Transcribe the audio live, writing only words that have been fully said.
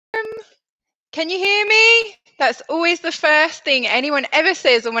Can you hear me? That's always the first thing anyone ever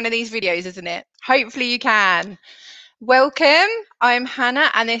says on one of these videos, isn't it? Hopefully you can. Welcome, I'm Hannah,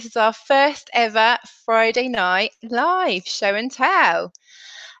 and this is our first ever Friday night live show and tell.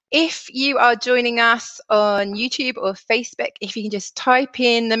 If you are joining us on YouTube or Facebook, if you can just type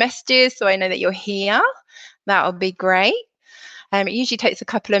in the messages so I know that you're here, that would be great. It usually takes a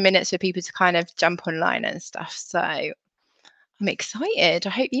couple of minutes for people to kind of jump online and stuff. So I'm excited.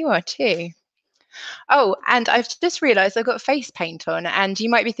 I hope you are too. Oh, and I've just realised I've got face paint on, and you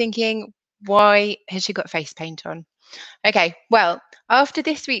might be thinking, why has she got face paint on? Okay, well, after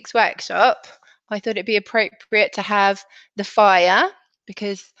this week's workshop, I thought it'd be appropriate to have the fire,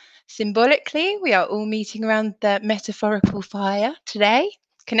 because symbolically we are all meeting around the metaphorical fire today,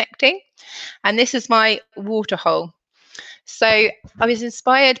 connecting. And this is my water hole. So I was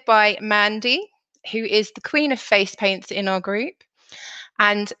inspired by Mandy, who is the queen of face paints in our group.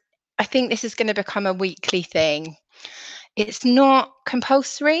 And I think this is going to become a weekly thing. It's not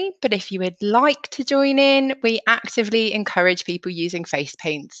compulsory, but if you would like to join in, we actively encourage people using face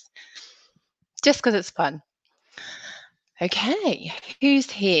paints just because it's fun. Okay,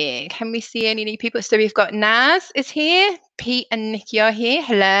 who's here? Can we see any new people? So we've got Naz is here. Pete and Nikki are here.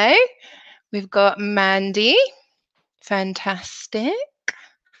 Hello. We've got Mandy. Fantastic.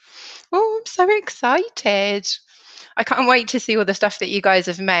 Oh, I'm so excited. I can't wait to see all the stuff that you guys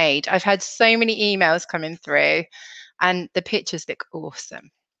have made. I've had so many emails coming through and the pictures look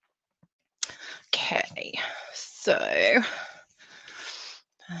awesome. Okay, so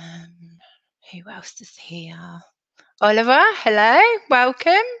who else is here? Oliver, hello,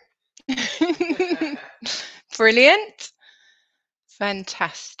 welcome. Brilliant.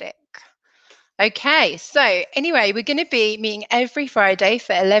 Fantastic. Okay, so anyway, we're going to be meeting every Friday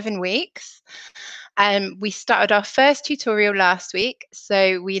for 11 weeks. We started our first tutorial last week,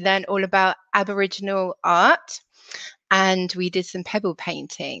 so we learned all about Aboriginal art and we did some pebble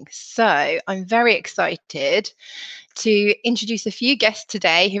painting. So I'm very excited to introduce a few guests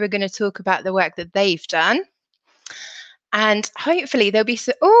today who are going to talk about the work that they've done. And hopefully there'll be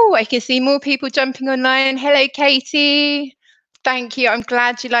some, oh, I can see more people jumping online. Hello, Katie. Thank you. I'm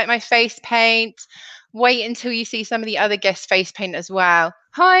glad you like my face paint. Wait until you see some of the other guest face paint as well.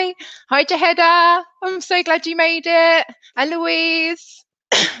 Hi Jaheda. I'm so glad you made it. And Louise.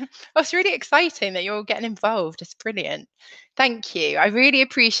 It's really exciting that you're all getting involved. It's brilliant. Thank you. I really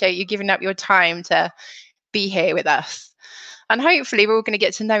appreciate you giving up your time to be here with us. And hopefully we're all going to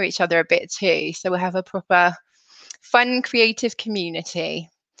get to know each other a bit too. So we'll have a proper fun, creative community.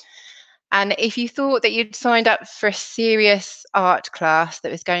 And if you thought that you'd signed up for a serious art class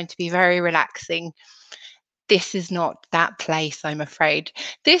that was going to be very relaxing, this is not that place, I'm afraid.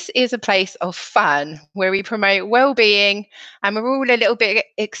 This is a place of fun where we promote well-being, and we're all a little bit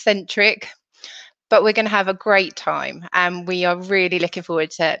eccentric, but we're going to have a great time. And we are really looking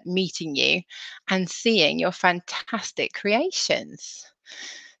forward to meeting you and seeing your fantastic creations.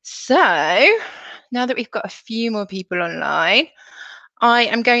 So now that we've got a few more people online, I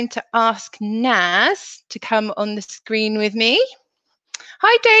am going to ask Naz to come on the screen with me.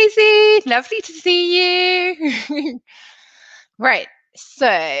 Hi, Daisy. Lovely to see you. Right.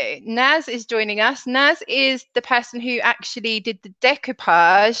 So Naz is joining us. Naz is the person who actually did the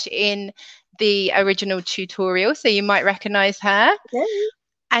decoupage in the original tutorial, so you might recognize her. Hello.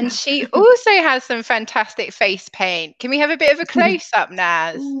 And she also has some fantastic face paint. Can we have a bit of a close-up,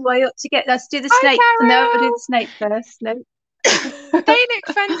 Naz? Ooh, I ought to get. Let's do the snake. No, I'll do the snake first. No. They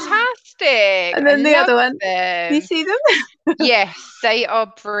look fantastic. And then the other one. Them. You see them? Yes, they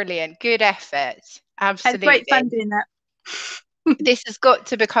are brilliant. Good effort. Absolutely. Had great fun doing that. This has got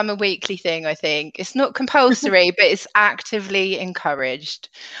to become a weekly thing, I think. It's not compulsory, but it's actively encouraged.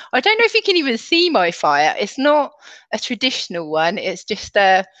 I don't know if you can even see my fire. It's not a traditional one. It's just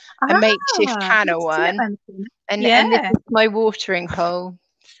a makeshift panel one. And this is my watering hole.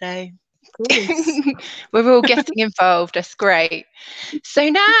 So we're all getting involved. That's great. So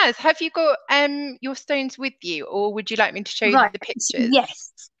Naz, have you got your stones with you, or would you like me to show you the pictures?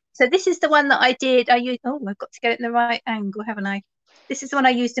 Yes. So this is the one that I did. I used. Oh, I've got to get it in the right angle, haven't I? This is the one I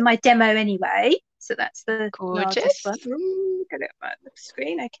used in my demo anyway. So that's the largest one. Ooh, get it right on the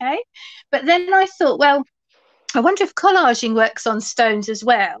screen, okay. But then I thought, well, I wonder if collaging works on stones as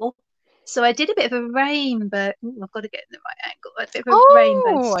well. So I did a bit of a rainbow. Ooh, I've got to get in the right angle. A bit of a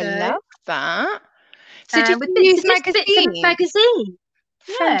rainbow stone. I love that. So did you use magazine?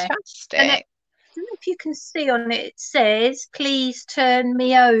 Fantastic. And I don't know if you can see on it, it says, please turn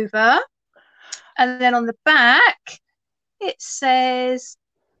me over. And then on the back, it says,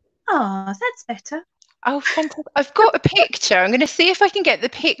 oh, that's better. Oh, fantastic. I've got a picture. I'm going to see if I can get the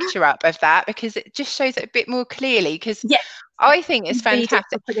picture up of that, because it just shows it a bit more clearly, because I think it's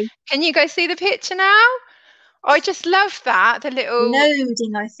fantastic. Can you guys see the picture now? I just love that. The little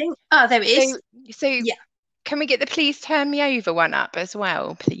loading, I think. Oh, there it is. So yeah. Can we get the please turn me over one up as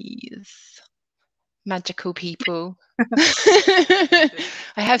well, please? Magical people. I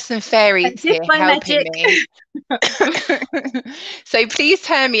have some fairies here helping me. So please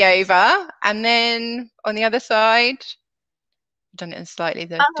turn me over, and then on the other side, I've done it in slightly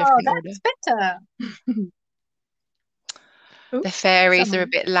the different order. Better. The fairies are a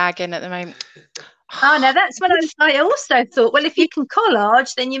bit lagging at the moment. Oh no, that's what I also thought. Well, if you can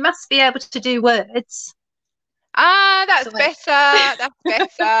collage, then you must be able to do words. Ah, that's better.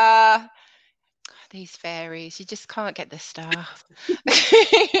 That's better. These fairies, you just can't get the stuff. No,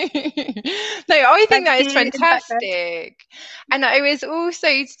 I think that is fantastic. And I was also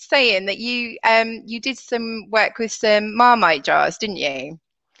saying that you did some work with some Marmite jars, didn't you?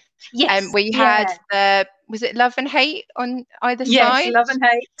 Yes. Where you had was it love and hate on either side? Yes, love and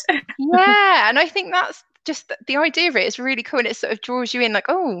hate. Yeah, and I think that's just the idea of it is really cool, and it sort of draws you in, like,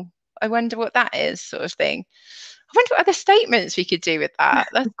 oh, I wonder what that is, sort of thing. I wonder what other statements we could do with that.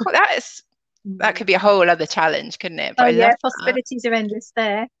 That could be a whole other challenge, couldn't it? But possibilities are endless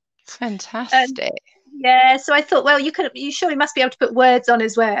there. Fantastic. So I thought, well, you surely must be able to put words on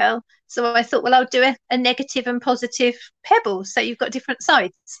as well. So I thought, well, I'll do a negative and positive pebble, so you've got different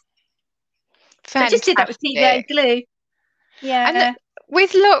sides. Fantastic. So I just did that with PVA glue. Yeah. And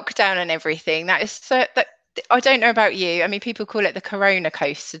with lockdown and everything, that is so that. I don't know about you. I mean, people call it the Corona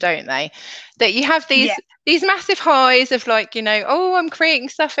coaster, don't they? That you have these massive highs of, like, you know, oh, I'm creating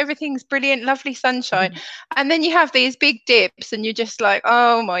stuff, everything's brilliant, lovely sunshine. And then you have these big dips and you're just like,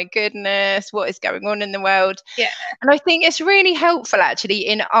 oh my goodness, what is going on in the world? Yeah. And I think it's really helpful actually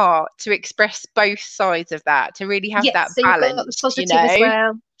in art to express both sides of that, to really have that balance, you know. As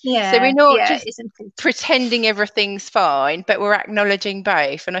well. Yeah. So we're not just pretending everything's fine, but we're acknowledging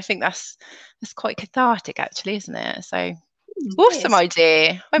both. And I think that's quite cathartic, actually, isn't it? So awesome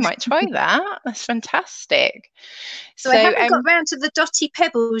idea. I might try that. That's fantastic. So I haven't got round to the dotty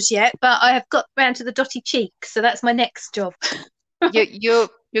pebbles yet, but I have got round to the dotty cheeks. So that's my next job. You're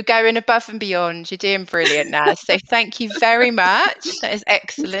going above and beyond. You're doing brilliant now. So thank you very much. That is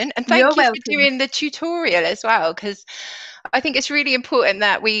excellent. And thank you for doing the tutorial as well, because I think it's really important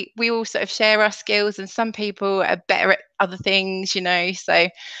that we all sort of share our skills, and some people are better at other things, you know. So,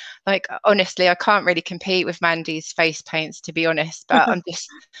 like, honestly, I can't really compete with Mandy's face paints, to be honest, but I'm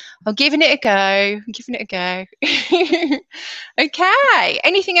giving it a go. Okay.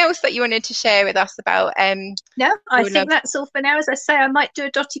 Anything else that you wanted to share with us about No, I think that's all for now. As I say, I might do a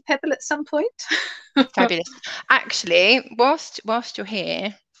dotty pebble at some point. Fabulous. Actually, whilst you're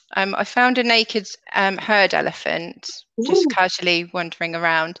here, I found a naked herd elephant just casually wandering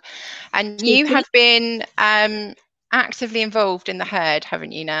around, and you have been actively involved in the herd,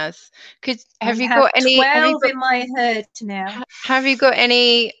 haven't you, Naz? Have you got any? 12 in my herd now. Have you got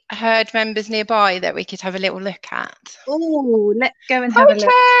any herd members nearby that we could have a little look at? Oh, let's go and have a look.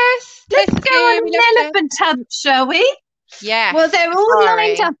 Let's go on an elephant hunt, shall we? Yeah. Well, they're all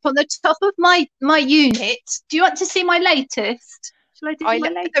lined up on the top of my unit. Do you want to see my latest?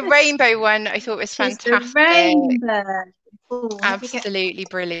 The rainbow one I thought was fantastic. The rainbow. Absolutely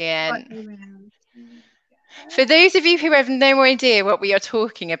brilliant. For those of you who have no idea what we are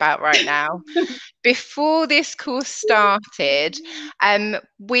talking about right now, before this course started,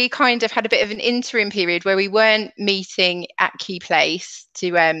 we kind of had a bit of an interim period where we weren't meeting at Key Place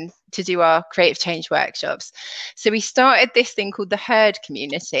to do our creative change workshops. So we started this thing called the Herd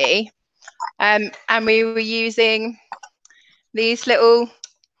Community, and we were using these little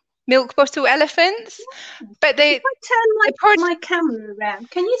milk bottle elephants, but they. If I turn my camera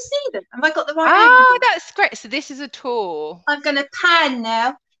around, can you see them? Have I got the right angle? That's great. So this is a tour. I'm going to pan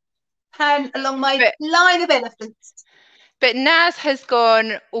along my line of elephants. But Naz has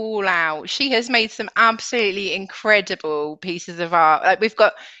gone all out. She has made some absolutely incredible pieces of art. Like, we've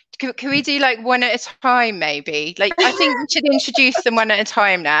got. Can we do like one at a time, maybe? Like, I think we should introduce them one at a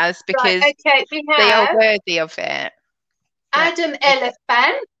time, Naz, because they are worthy of it. Adam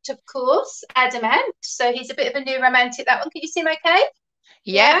Elephant, of course, Adamant. So he's a bit of a new romantic, that one. Can you see him okay?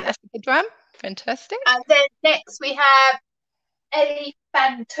 Yeah, that's a good one. Fantastic. And then next we have Ellie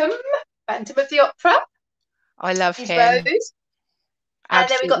Phantom of the Opera. I love him. Rose. And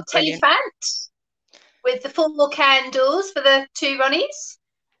then we've got Telephant with the 4 candles for the 2 Ronnies.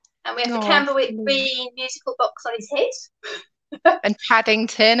 And we have the Camberwick green musical box on his head. And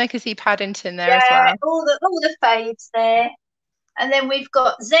Paddington, I can see Paddington there as well. All the fades there. And then we've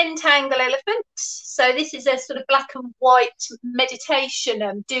got Zentangle elephant. So this is a sort of black and white meditation.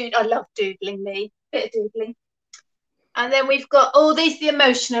 I love doodling, bit of doodling. And then we've got these the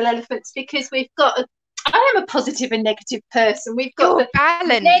emotional elephants, because we've got I am a positive and negative person. We've got your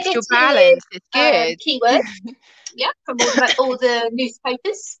balance is good. Keyword. Yeah, from all the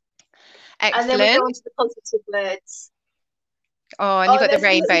newspapers. Excellent. And then we go on to the positive words. Oh, and you've got the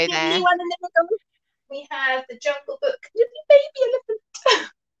rainbow there. One in the middle. We have the Jungle Book, little baby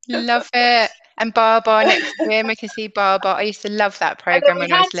elephant. Love it. And Baba next to him. We can see Baba. I used to love that program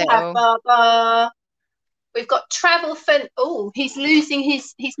when I was little. Baba. We've got Travel Fun. Oh, he's losing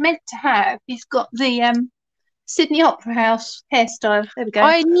his. He's meant to have. He's got the Sydney Opera House hairstyle. There we go.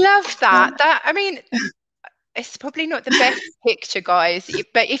 I love that. I mean, it's probably not the best picture, guys.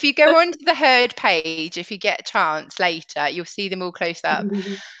 But if you go onto the Herd page, if you get a chance later, you'll see them all close up.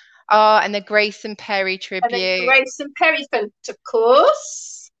 And the Grayson Perry tribute. And the Grayson Perry font, of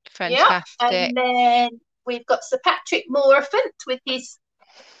course. Fantastic. Yeah. And then we've got Sir Patrick Moore font with his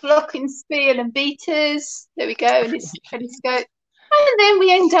glockenspiel and beaters. There we go, and his telescope. And then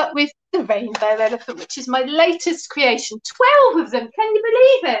we end up with the rainbow elephant, which is my latest creation. 12 of them. Can you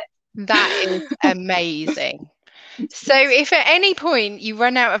believe it? That is amazing. So if at any point you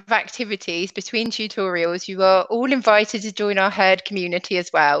run out of activities between tutorials, you are all invited to join our Herd community as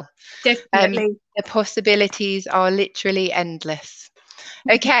well. Definitely. The possibilities are literally endless.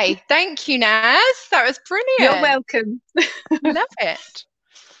 Okay, thank you, Naz. That was brilliant. You're welcome. Love it.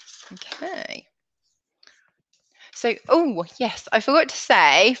 Okay. So, oh, yes, I forgot to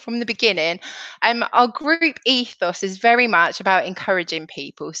say from the beginning, our group ethos is very much about encouraging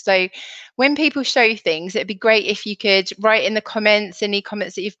people. So when people show things, it'd be great if you could write in the comments, any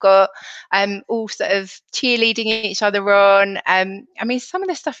comments that you've got, all sort of cheerleading each other on. I mean, some of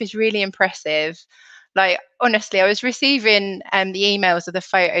the stuff is really impressive. Like, honestly, I was receiving the emails of the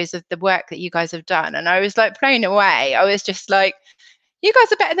photos of the work that you guys have done, and I was like blown away. I was just like, you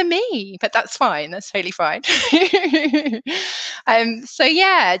guys are better than me, but that's fine. That's totally fine. So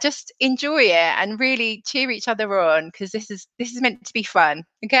yeah, just enjoy it and really cheer each other on, because this is meant to be fun.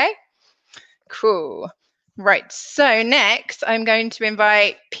 Okay, cool. Right. So next, I'm going to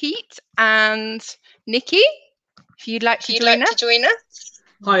invite Pete and Nikki, if you'd like to join us.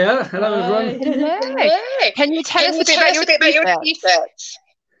 Hiya, hello everyone. Hello. Can you tell us a bit about your research?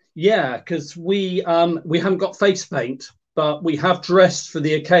 Yeah, because we haven't got face paint, but we have dressed for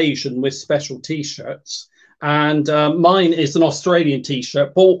the occasion with special T-shirts. And mine is an Australian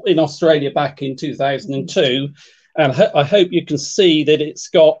T-shirt, bought in Australia back in 2002. And I hope you can see that it's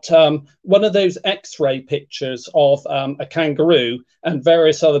got one of those X-ray pictures of a kangaroo and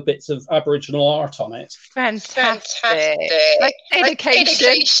various other bits of Aboriginal art on it. Fantastic. Like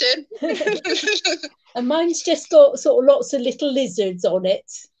dedication. And mine's just got sort of lots of little lizards on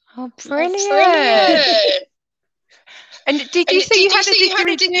it. Oh, brilliant. And did you say you had a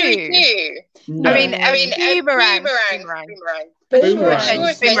degree too? No. I mean, boomerang.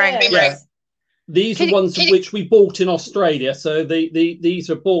 Yeah. These are ones which we bought in Australia. So these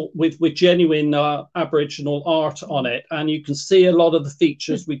are bought with genuine Aboriginal art on it. And you can see a lot of the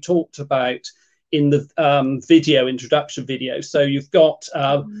features we talked about in the introduction video. So you've got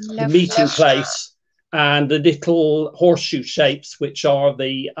the meeting place and the little horseshoe shapes, which are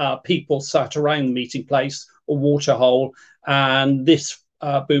the people sat around the meeting place or water hole. And this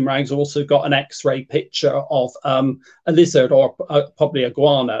boomerang's also got an X-ray picture of a lizard, or probably a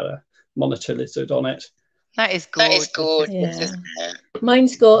iguana, monitor lizard on it. That is good. Yeah.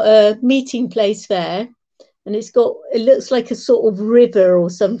 Mine's got a meeting place there, and it looks like a sort of river or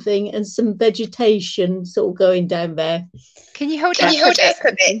something, and some vegetation sort of going down there. Can you hold it up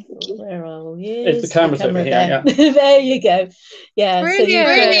a bit? Where are you? It's the camera's over here. Yeah. There you go. Yeah. Brilliant. So you've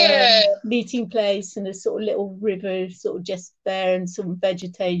got a meeting place and a sort of little river sort of just there, and some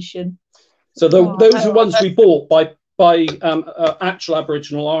vegetation. So those are ones we bought by actual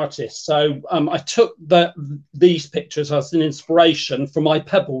Aboriginal artists. So I took these pictures as an inspiration for my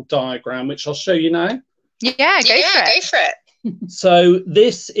pebble diagram, which I'll show you now. Yeah, go for it. So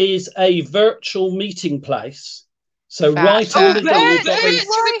this is a virtual meeting place. So right in the middle,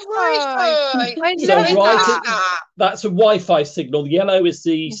 we've got that's a Wi-Fi signal. Yellow is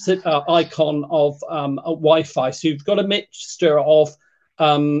the icon of a Wi-Fi. So you've got a mixture of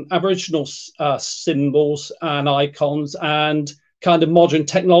Aboriginal symbols and icons and kind of modern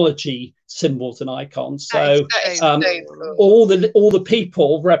technology symbols and icons. So all the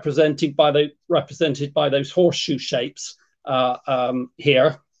people represented by those horseshoe shapes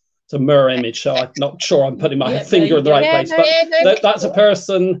here. It's a mirror image, so I'm not sure I'm putting my finger in the right place, but that's a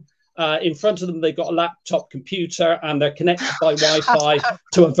person In front of them, they've got a laptop computer, and they're connected by Wi-Fi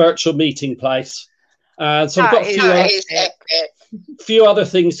to a virtual meeting place. So I've got a few other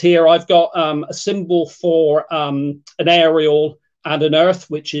things here. I've got a symbol for an aerial and an earth,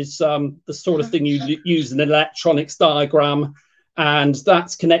 which is the sort of thing you use in an electronics diagram. And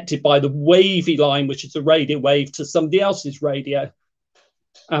that's connected by the wavy line, which is a radio wave, to somebody else's radio.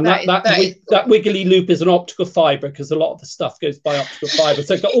 And that wiggly loop is an optical fiber, because a lot of the stuff goes by optical fiber.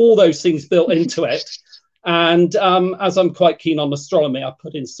 So I've got all those things built into it. And as I'm quite keen on astronomy, I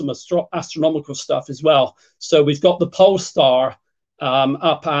put in some astronomical stuff as well. So we've got the pole star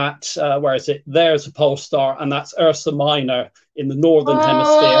up at, where is it? There's a pole star, and that's Ursa Minor in the northern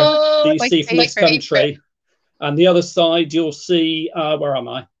hemisphere that you see from this country. And the other side, you'll see, where am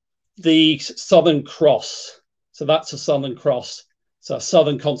I? The Southern Cross. So that's a Southern Cross. So a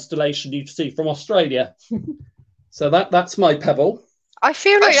southern constellation you see from Australia. So that's my pebble. I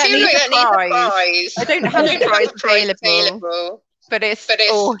feel like that needs a prize. I don't have a prize available, but it's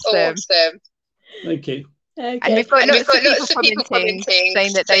awesome. Thank you. Okay. And we've got lots of people commenting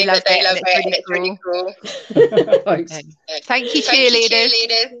saying that they love it, and it's really cool. Thanks. Thank you, cheerleaders.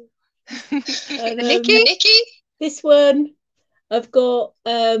 Nikki? This one, I've got,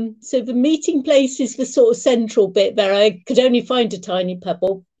 so the meeting place is the sort of central bit there. I could only find a tiny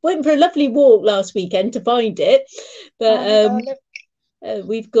pebble. Went for a lovely walk last weekend to find it, but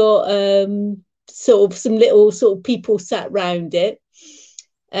we've got sort of some little sort of people sat round it.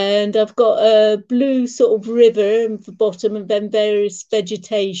 And I've got a blue sort of river at the bottom, and then various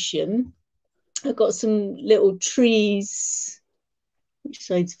vegetation. I've got some little trees. Which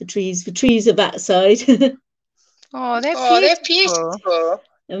side's the trees? The trees are that side. They're beautiful.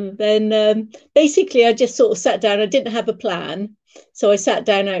 And then basically I just sort of sat down. I didn't have a plan. So I sat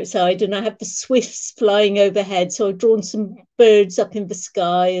down outside, and I had the swifts flying overhead. So I've drawn some birds up in the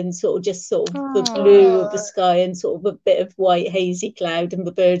sky, and sort of the blue of the sky, and sort of a bit of white hazy cloud, and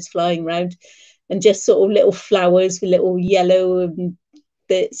the birds flying around, and just sort of little flowers with little yellow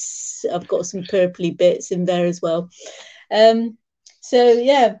bits. I've got some purpley bits in there as well. So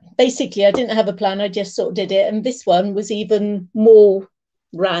yeah, basically I didn't have a plan. I just sort of did it. And this one was even more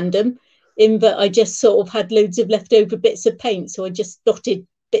random, in that I just sort of had loads of leftover bits of paint, so I just dotted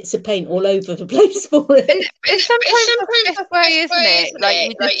bits of paint all over the place for it. It's sometimes the way, isn't it?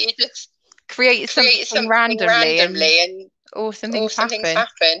 Like you just create something randomly and awesome things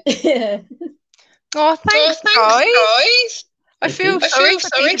happen. Yeah. Oh, thanks, guys. I feel sorry for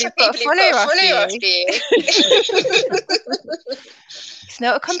people who've got to follow after you. It's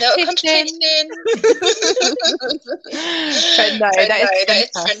not a competition. But no, that is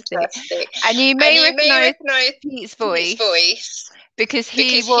fantastic. And you may recognise Pete's voice because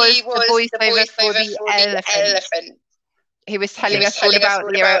he was the voiceover for the elephant. He was telling us all about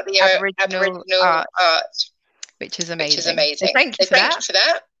the Aboriginal art, which is amazing. So thank you for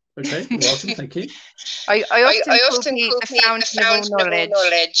that. Okay, you're welcome. Thank you. I often call Pete the fountain of all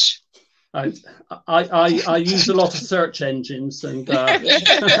knowledge. I use a lot of search engines, and I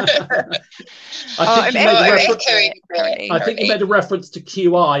think you made a reference to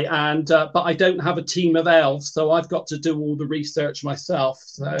QI, and but I don't have a team of elves, so I've got to do all the research myself.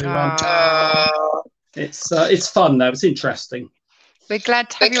 So it's fun though. It's interesting. We're glad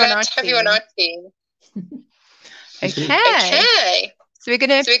to have you on our team. Okay. So we're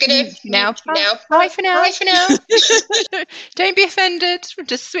gonna now. Bye for now. Don't be offended. We've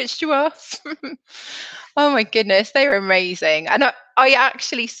just switched you off. Oh my goodness, they were amazing. And I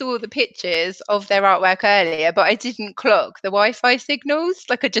actually saw the pictures of their artwork earlier, but I didn't clock the Wi-Fi signals.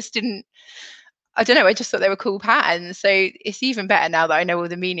 Like I just don't know. I just thought they were cool patterns. So it's even better now that I know all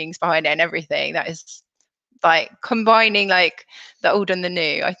the meanings behind it and everything. That is like combining like the old and the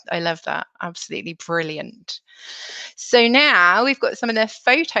new. I love that. Absolutely brilliant. So now we've got some of the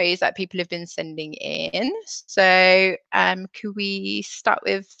photos that people have been sending in. So could we start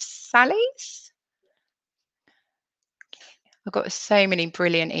with Sally's? I've got so many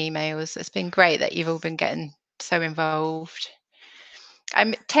brilliant emails. It's been great that you've all been getting so involved.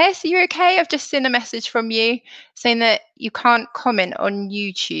 Tess, are you okay? I've just seen a message from you saying that you can't comment on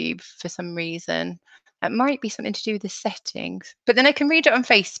YouTube for some reason. It might be something to do with the settings, but then I can read it on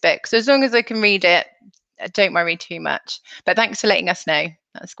Facebook. So as long as I can read it, don't worry too much. But thanks for letting us know.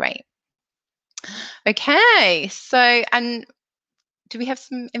 That's great. Okay, so, and do we have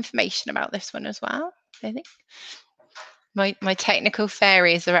some information about this one as well? I think my technical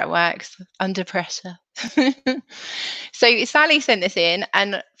fairies are at work, so under pressure. So Sally sent this in,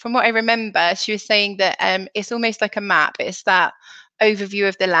 and from what I remember, she was saying that it's almost like a map. It's that overview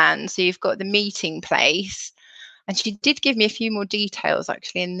of the land. So you've got the meeting place, And she did give me a few more details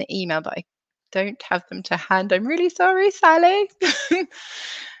actually in the email, but I don't have them to hand. I'm really sorry, Sally.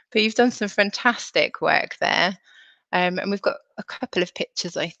 But you've done some fantastic work there. And we've got a couple of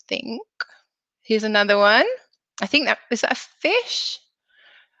pictures, I think. Here's another one. I think that is that a fish?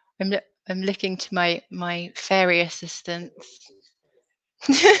 I'm looking to my fairy assistants.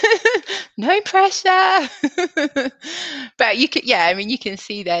 No pressure. But you could, yeah, I mean, you can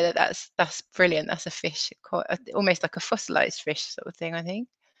see there that that's brilliant. That's a fish, quite almost like a fossilized fish sort of thing, I think.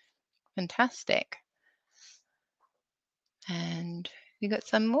 Fantastic. And we got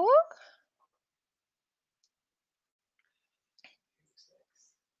some more.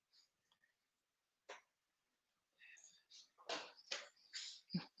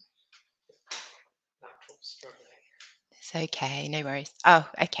 It's okay, no worries. Oh,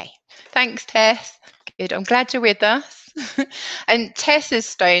 okay. Thanks, Tess. Good. I'm glad you're with us. And Tess's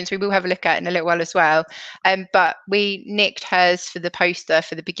stones we will have a look at in a little while as well. But we nicked hers for the poster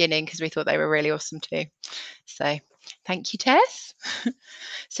for the beginning because we thought they were really awesome too. So thank you, Tess.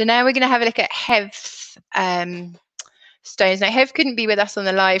 So now we're going to have a look at Hev's stones. Now, Hev couldn't be with us on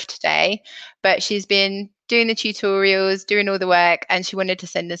the live today, but she's been doing the tutorials, doing all the work, and she wanted to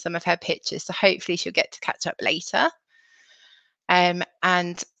send us some of her pictures. So hopefully she'll get to catch up later.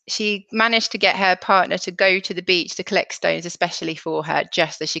 And she managed to get her partner to go to the beach to collect stones, especially for her,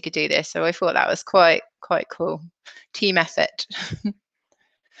 just so she could do this. So I thought that was quite cool. Team effort.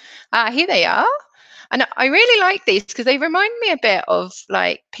 Here they are. And I really like these because they remind me a bit of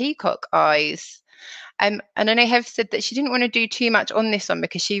like peacock eyes. And I know Hev said that she didn't want to do too much on this one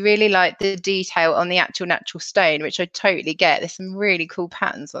because she really liked the detail on the actual natural stone, which I totally get. There's some really cool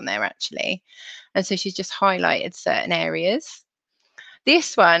patterns on there actually. And so she's just highlighted certain areas.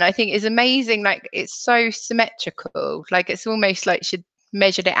 This one I think is amazing. Like it's so symmetrical. Like it's almost like she'd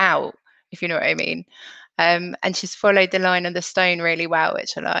measured it out, if you know what I mean. And she's followed the line of the stone really well,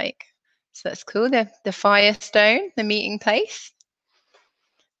 which I like. So that's cool. The fire stone, the meeting place.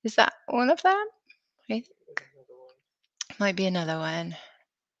 Is that one of them? I think might be another one.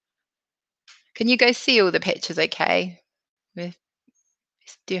 Can you guys see all the pictures okay? Do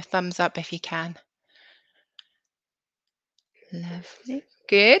a thumbs up if you can. Lovely.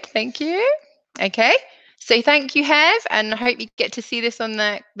 Good, thank you. Okay, so thank you, Hev, and I hope you get to see this on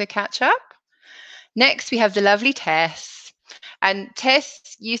the catch up. Next, we have the lovely Tess. And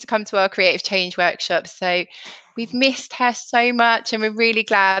Tess used to come to our creative change workshops, so we've missed her so much, and we're really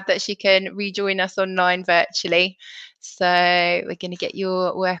glad that she can rejoin us online virtually. So we're going to get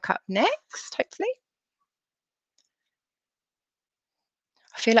your work up next, hopefully.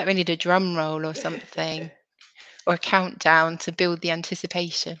 I feel like we need a drum roll or something, or a countdown to build the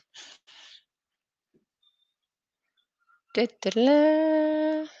anticipation. Da, da,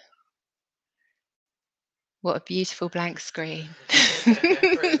 da. What a beautiful blank screen.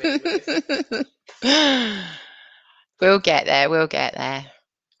 We'll get there, we'll get there.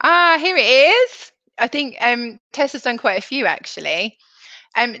 Here it is. I think Tess has done quite a few actually.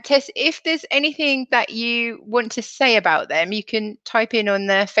 Tess, if there's anything that you want to say about them, you can type in on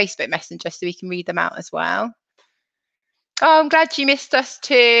the Facebook Messenger so we can read them out as well. Oh, I'm glad you missed us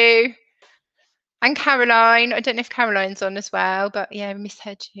too. And Caroline, I don't know if Caroline's on as well, but yeah, I missed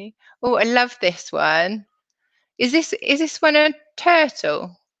her too. Oh, I love this one. Is this one a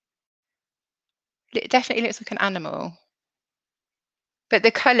turtle? It definitely looks like an animal. But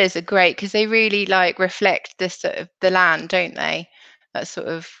the colours are great because they really like reflect the sort of the land, don't they? That sort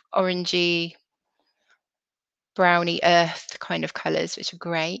of orangey, browny earth kind of colours, which are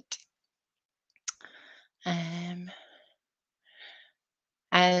great.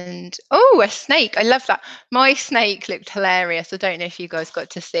 And oh, a snake. I love that. My snake looked hilarious. I don't know if you guys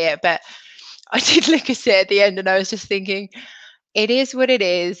got to see it, but I did look at it at the end and I was just thinking, it is what it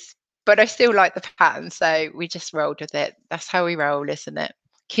is, but I still like the pattern. So we just rolled with it. That's how we roll, isn't it?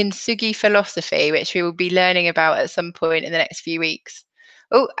 Kintsugi philosophy, which we will be learning about at some point in the next few weeks.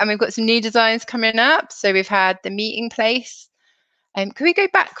 Oh, and we've got some new designs coming up. So we've had the meeting place. Can we go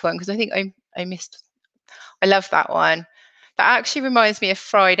back one? Because I think I missed. I love that one. That actually reminds me of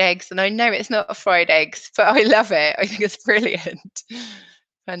fried eggs. And I know it's not fried eggs, but I love it. I think it's brilliant.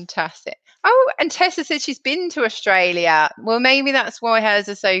 Fantastic. Oh, and Tessa said she's been to Australia. Well, maybe that's why hers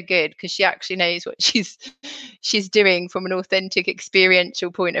are so good, because she actually knows what she's doing from an authentic experiential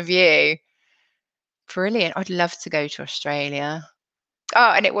point of view. Brilliant. I'd love to go to Australia.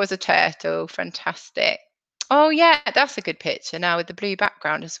 Oh, and it was a turtle. Fantastic. Oh, yeah, that's a good picture now with the blue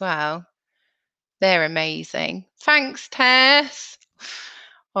background as well. They're amazing. Thanks, Tess.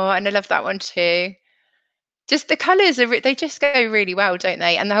 Oh, and I love that one too. just the colours they just go really well, don't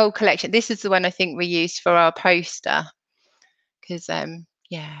they? And the whole collection. This is the one I think we used for our poster because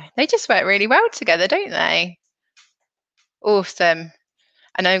yeah, they just work really well together, don't they? Awesome.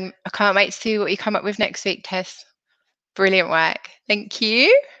 And I can't wait to see what you come up with next week, Tess. Brilliant work. Thank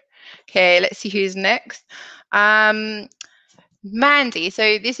you. Okay, let's see who's next. Mandy.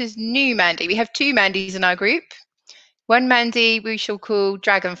 So this is new Mandy. We have 2 Mandys in our group. One Mandy we shall call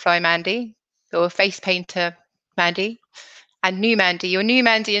Dragonfly Mandy or Face Painter Mandy. And new Mandy, your new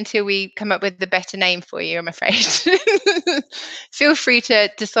Mandy until we come up with a better name for you, I'm afraid. Feel free to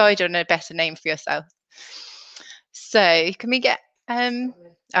decide on a better name for yourself. So can we get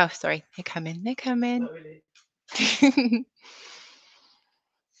oh sorry, they're coming.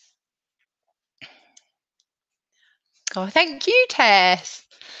 Oh, thank you, Tess.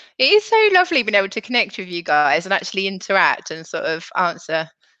 It is so lovely being able to connect with you guys and actually interact and sort of answer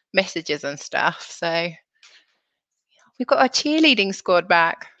messages and stuff. So we've got our cheerleading squad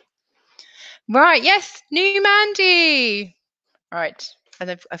back. Right, yes, new Mandy. Right,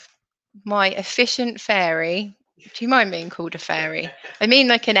 and my efficient fairy. Do you mind being called a fairy? I mean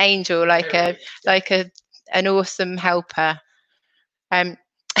like an angel, like an awesome helper.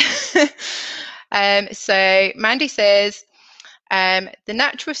 So Mandy says, the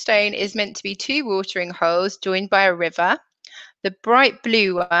natural stone is meant to be 2 watering holes joined by a river. The bright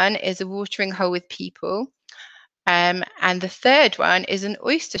blue one is a watering hole with people. And the third one is an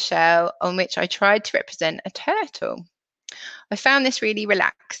oyster shell on which I tried to represent a turtle. I found this really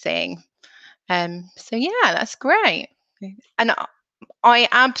relaxing. So yeah, that's great. And I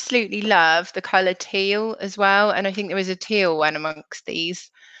absolutely love the colour teal as well. And I think there was a teal one amongst these.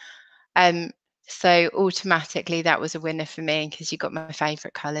 So automatically that was a winner for me because you got my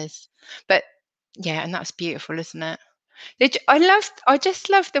favourite colours. But yeah, and that's beautiful, isn't it? I just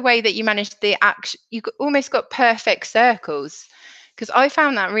love the way that you managed the action. You almost got perfect circles because I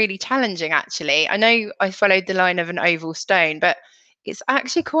found that really challenging actually. I know I followed the line of an oval stone, but it's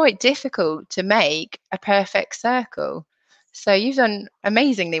actually quite difficult to make a perfect circle. So you've done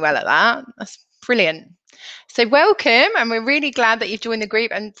amazingly well at that. That's brilliant. So welcome, and we're really glad that you've joined the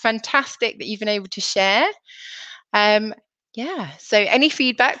group and fantastic that you've been able to share. Yeah, so any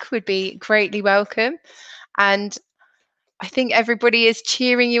feedback would be greatly welcome. And I think everybody is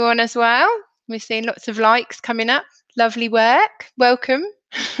cheering you on as well. We're seeing lots of likes coming up. Lovely work. Welcome.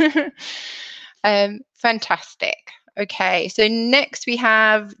 Fantastic. Okay, so next we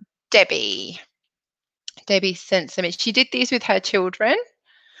have Debbie. Debbie sent some. She did these with her children.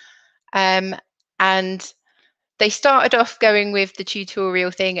 And they started off going with the tutorial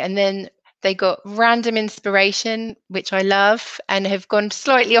thing, and then they got random inspiration, which I love, and have gone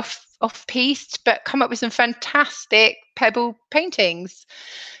slightly off-piste, but come up with some fantastic pebble paintings.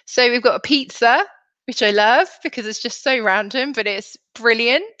 So we've got a pizza, which I love because it's just so random, but it's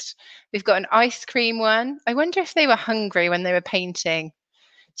brilliant. We've got an ice cream one. I wonder if they were hungry when they were painting.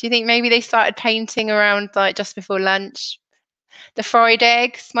 Do you think maybe they started painting around like just before lunch? The fried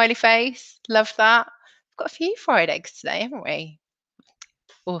egg, smiley face, love that. We've got a few fried eggs today, haven't we?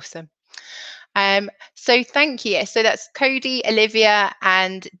 Awesome. So thank you. So that's Cody, Olivia,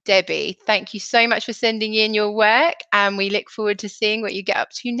 and Debbie. Thank you so much for sending in your work, and we look forward to seeing what you get up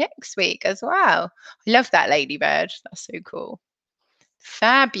to next week as well. I love that ladybird. That's so cool.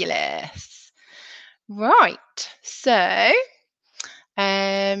 Fabulous. Right. So,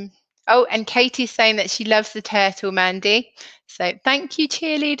 oh, and Katie's saying that she loves the turtle, Mandy. So thank you,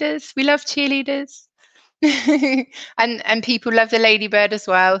 cheerleaders. We love cheerleaders. and people love the ladybird as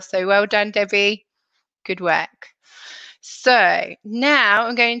well. So well done, Debbie. Good work. So now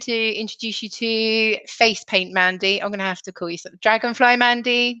I'm going to introduce you to Face Paint Mandy. I'm going to have to call you Dragonfly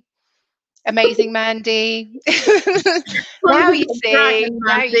Mandy. Amazing Mandy. Now you see.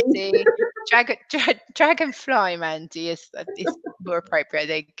 Dragonfly Mandy is more appropriate, I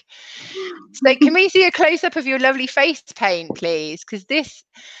think. So can we see a close-up of your lovely face paint, please? Because this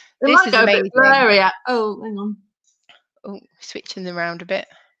is amazing. Oh, hang on. Oh, switching them around a bit.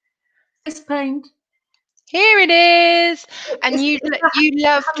 Face paint. Here it is. And you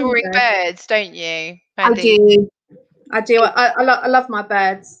love drawing birds, don't you, Mandy? I do. I love my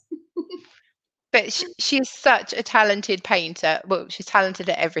birds. But she's such a talented painter. Well, she's talented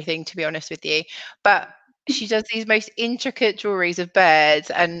at everything, to be honest with you. But she does these most intricate drawings of birds.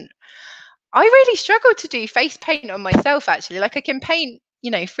 And I really struggle to do face paint on myself, actually. Like I can paint,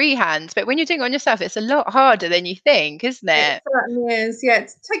 freehand. But when you're doing it on yourself, it's a lot harder than you think, isn't it? It certainly is. Yeah,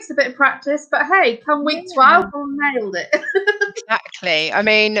 it takes a bit of practice. But hey, come week 12, I nailed it. Exactly. I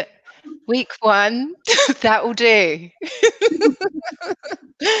mean, week 1, that will do.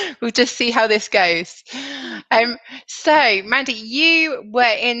 We'll just see how this goes. So Mandy, you were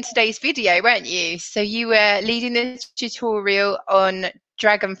in today's video, weren't you? So you were leading the tutorial on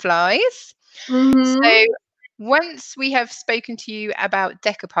dragonflies. So once we have spoken to you about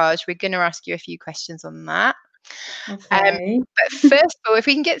decoupage, we're going to ask you a few questions on that. Okay. But first of all, if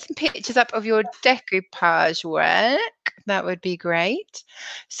we can get some pictures up of your decoupage work, that would be great.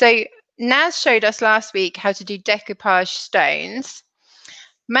 So Naz showed us last week how to do decoupage stones.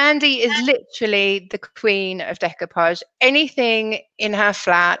 Mandy is literally the queen of decoupage. Anything in her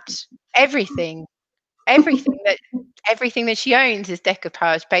flat, everything that she owns is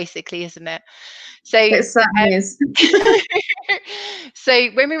decoupage, basically, isn't it? So it certainly is. So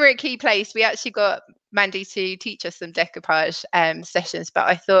when we were at Key Place, we actually got Mandy to teach us some decoupage sessions, but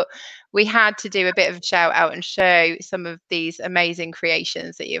I thought we had to do a bit of a shout out and show some of these amazing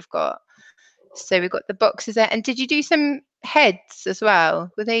creations that you've got. So we've got the boxes there. And did you do some heads as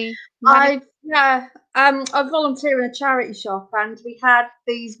well? Were they? I volunteer in a charity shop, and we had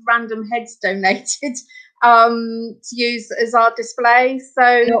these random heads donated to use as our display.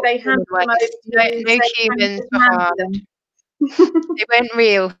 So they handed them over to no humans. They weren't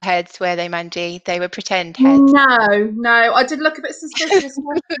real heads, were they, Mandy? They were pretend heads. No. I did look a bit suspicious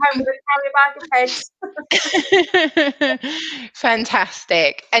when I came home with a carry bag of heads.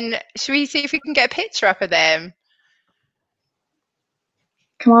 Fantastic. And should we see if we can get a picture up of them?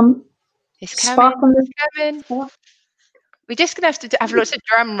 Come on. It's coming. We're just going to have lots of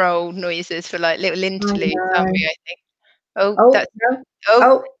drum roll noises for like little interludes, aren't we, I think?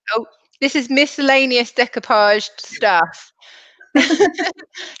 Oh, this is miscellaneous decoupage stuff.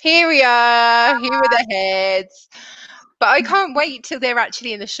 Here we are. Here are the heads. But I can't wait till they're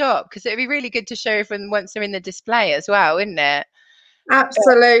actually in the shop, because it'd be really good to show everyone once they're in the display as well, isn't it?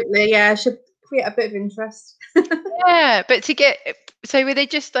 Absolutely, yeah. Should create a bit of interest. Yeah, but so were they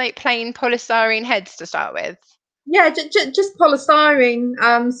just like plain polystyrene heads to start with? Yeah, just polystyrene.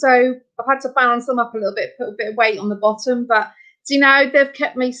 So I've had to balance them up a little bit, put a bit of weight on the bottom, but do you know, they've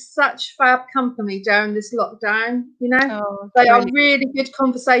kept me such fab company during this lockdown, you know? They are really good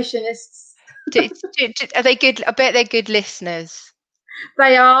conversationalists. Are they good? I bet they're good listeners.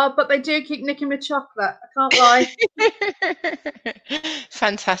 They are, but they do keep nicking my chocolate. I can't lie.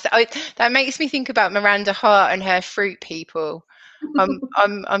 Fantastic. That makes me think about Miranda Hart and her fruit people.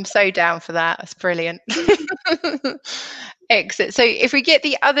 I'm so down for that. That's brilliant. Excellent. So if we get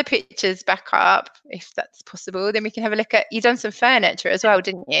the other pictures back up, if that's possible, then we can have a look at. You've done some furniture as well,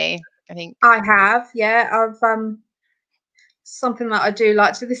 didn't you? I think I have. Yeah, I've something that I do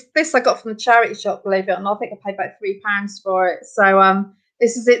like. So this I got from the charity shop, believe it or not. I think I paid about £3 for it. So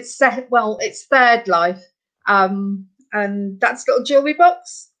this is its third life. And that's a little jewellery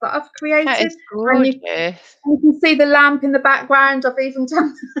box that I've created. That is gorgeous. And you can see the lamp in the background. I've even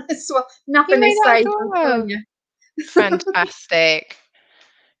done this one. Nothing is safe. Fantastic.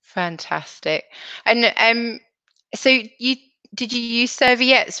 Fantastic. And so did you use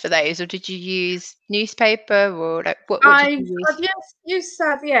serviettes for those, or did you use newspaper, or like what did you use? I've used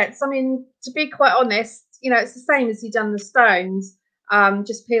serviettes. I mean, to be quite honest, you know, it's the same as you've done the stones.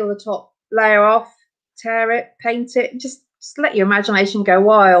 Just peel the top layer off, tear it, paint it, just let your imagination go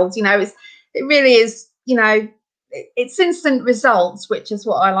wild. You know, it really is, you know, it's instant results, which is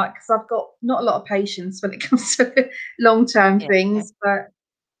what I like, because I've got not a lot of patience when it comes to long-term things. But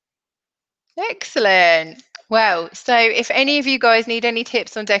excellent. Well, so if any of you guys need any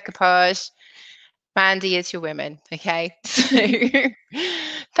tips on decoupage, Mandy is your woman. Okay, so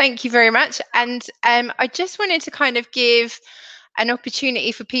thank you very much. And I just wanted to kind of give an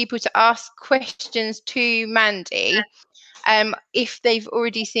opportunity for people to ask questions to Mandy if they've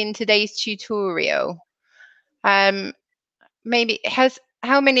already seen today's tutorial. Maybe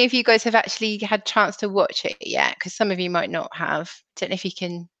how many of you guys have actually had a chance to watch it yet? Because some of you might not have. Don't know if you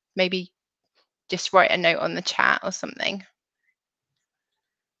can maybe just write a note on the chat or something.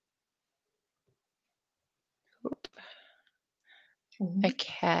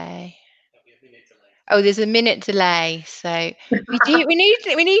 Okay. Oh, there's a minute delay, so we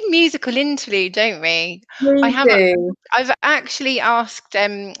need musical interlude, don't we? I've actually asked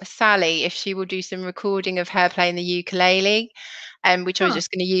Sally if she will do some recording of her playing the ukulele, which I was just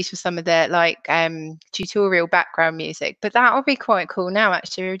going to use for some of the tutorial background music. But that will be quite cool now.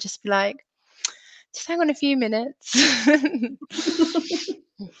 Actually, we'll just be like, just hang on a few minutes.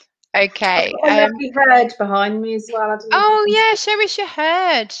 Okay. I love your herd behind me as well. Oh yeah, show us your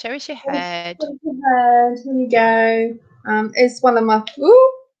herd. Show us your herd. Here you go. It's one of my.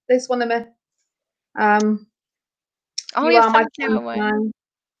 Ooh, this one of my. Oh, you are my sunflower.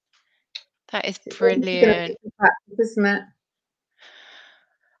 That is brilliant. Isn't it?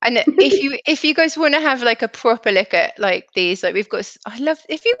 And if you guys want to have like a proper look at like these, like we've got, I love,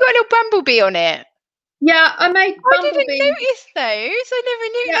 if you've got a little bumblebee on it. Yeah, I made bumblebee. I didn't notice those. I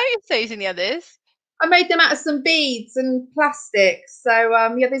never noticed those in the others. I made them out of some beads and plastic.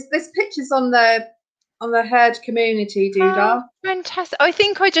 So yeah, there's pictures on the Herd community doodah. Oh, fantastic. I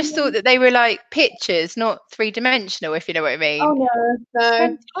think I just thought that they were like pictures, not 3-dimensional, if you know what I mean. Oh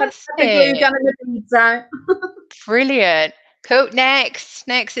no. Fantastic. The glue gun and the beads out. Brilliant. Cool. Next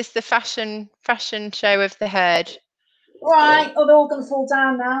is the fashion show of the Herd. Right. Oh, they're all going to fall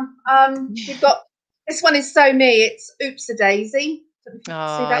down now. We've got, this one is so me. It's Oops-a-Daisy. Oh,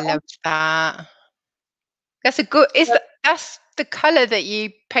 I love that. That's a good. That's the colour that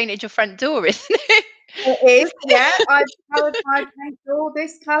you painted your front door, isn't it? It is. Yeah, I've coloured my paint door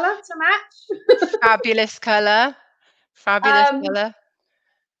this colour to match. Fabulous colour. Colour.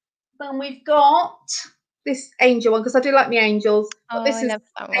 Then we've got this angel one because I do like my angels. Oh, this I love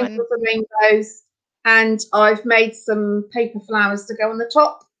that one. Angels and rainbows, and I've made some paper flowers to go on the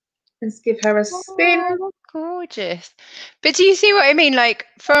top. Let's give her a spin. Oh, gorgeous. But do you see what I mean? Like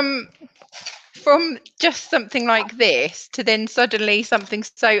from just something like this to then suddenly something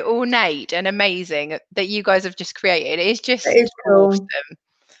so ornate and amazing that you guys have just created. It's just awesome.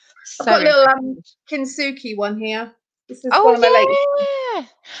 I've got a little Kintsugi one here. This is one of my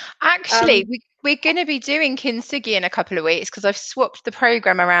latest. Actually, we're going to be doing Kintsugi in a couple of weeks because I've swapped the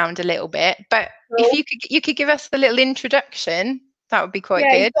program around a little bit. But if you could give us a little introduction, that would be quite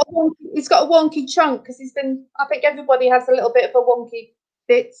good. He's got a wonky chunk because I think everybody has a little bit of a wonky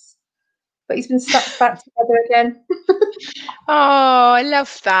bits, but he's been stuck back together again. Oh, I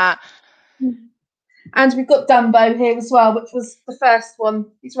love that. And we've got Dumbo here as well, which was the first one.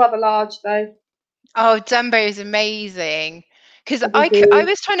 He's rather large though. Oh, Dumbo is amazing. Because I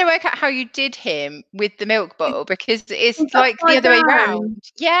was trying to work out how you did him with the milk bottle because it's like the other way around.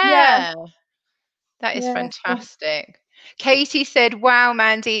 Yeah. That is fantastic. Katie said, "Wow,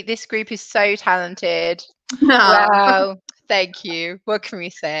 Mandy, this group is so talented." Wow, thank you. What can we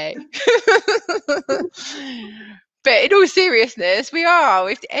say? But in all seriousness,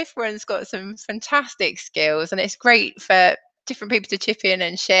 everyone's got some fantastic skills, and it's great for different people to chip in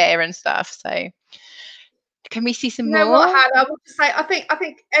and share and stuff. So, can we see some more? What, Hannah? I would say I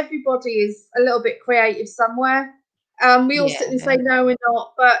think everybody is a little bit creative somewhere. We all sit and say no, we're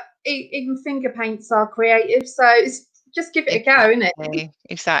not, but even finger paints are creative. So just give it a go, isn't it?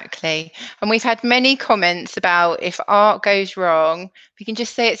 Exactly. And we've had many comments about if art goes wrong, we can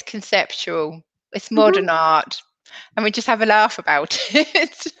just say it's conceptual. It's modern art. And we just have a laugh about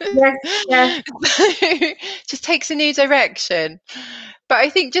it. Yes. Just takes a new direction. But I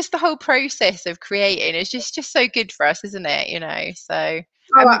think just the whole process of creating is just so good for us, isn't it? So.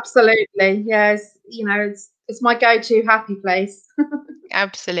 Absolutely. Yes. It's my go-to happy place.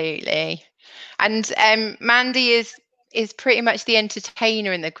 Absolutely. And Mandy is pretty much the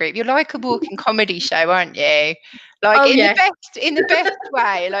entertainer in the group. You're like a walking comedy show, aren't you? Like in the best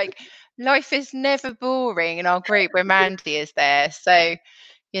way. Like life is never boring in our group when Mandy is there. So,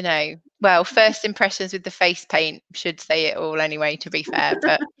 first impressions with the face paint should say it all anyway, to be fair,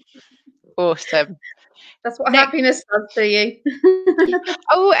 but awesome. That's what happiness does to you.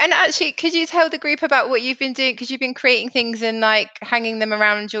 Oh, and actually, could you tell the group about what you've been doing? Because you've been creating things and like hanging them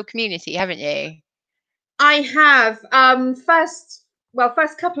around your community, haven't you? I have.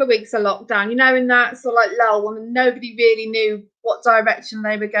 First couple of weeks of lockdown, in that sort of like lull when nobody really knew what direction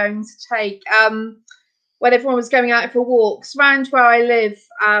they were going to take. When everyone was going out for walks around where I live,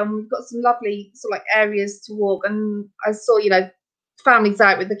 we've got some lovely sort of like areas to walk, and I saw families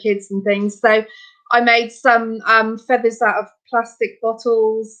out with the kids and things. So I made some feathers out of plastic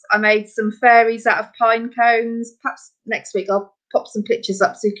bottles. I made some fairies out of pine cones. Perhaps next week I'll pop some pictures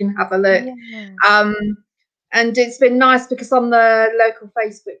up so you can have a look. Yeah. And it's been nice because on the local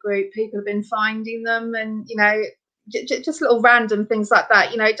Facebook group, people have been finding them, and just little random things like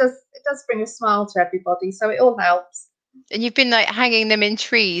that. It does bring a smile to everybody, so it all helps. And you've been like hanging them in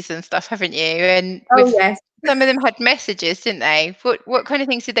trees and stuff, haven't you? And yes, some of them had messages, didn't they? What kind of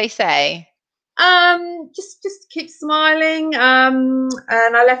things did they say? Just keep smiling. And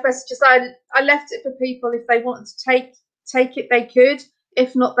I left messages. I left it for people if they wanted to take it, they could.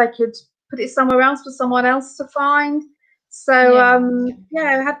 If not, they could put it somewhere else for someone else to find. So I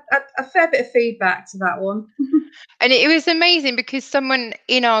had a fair bit of feedback to that one. And it was amazing because someone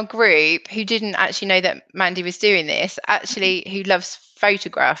in our group who didn't actually know that Mandy was doing this, actually who loves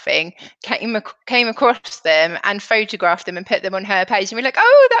photographing, came across them and photographed them and put them on her page, and we're like,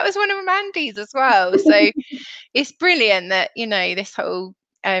 oh, that was one of Mandy's as well. So it's brilliant that this whole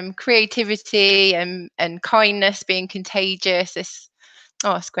creativity and kindness being contagious. It's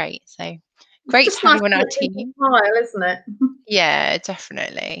great. So great to have you on our team. Smile, isn't it? Yeah,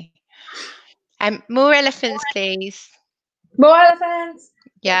 definitely. More elephants, please. More elephants.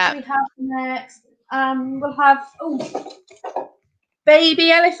 Yeah. What do we have next? We'll have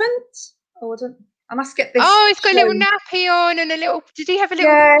baby elephant. I must get this. Oh, it's got a little nappy on and a little. Did he have a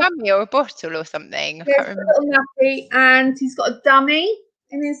little dummy or a bottle or something? I can't remember. A little nappy, and he's got a dummy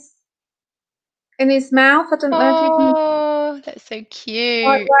in his mouth. I don't know if you can. Oh, that's so cute.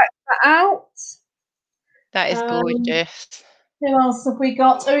 Work that out. That is gorgeous. Who else have we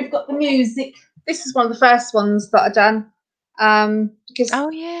got? Oh, we've got the music. This is one of the first ones that I've done. Because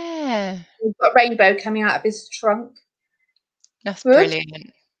we've got a rainbow coming out of his trunk. That's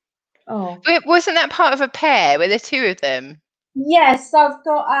brilliant. Oh, wasn't that part of a pair? Were there two of them? Yes, I've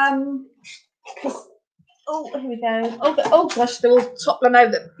got oh, here we go. Oh gosh, they're all toppling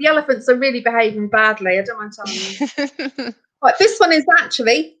over. The elephants are really behaving badly. I don't mind telling you. Right, this one is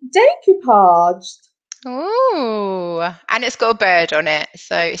actually decoupaged. Oh, and it's got a bird on it,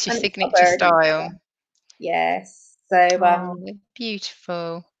 so it's your signature style. Yes. So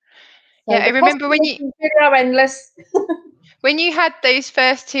beautiful. So yeah, I remember when you are endless. When you had those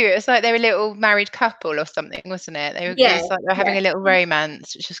first two, it was like they were a little married couple or something, wasn't it? It was like they were having a little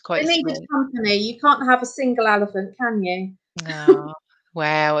romance, which was quite sweet. They needed company. You can't have a single elephant, can you? Oh,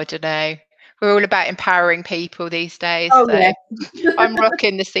 well, I don't know. We're all about empowering people these days. Oh, so yeah. I'm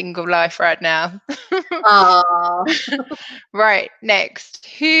rocking the single life right now. Right, next.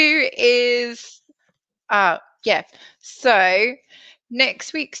 Who is... So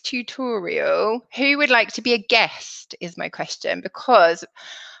next week's tutorial, who would like to be a guest is my question, because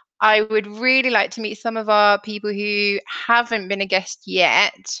I would really like to meet some of our people who haven't been a guest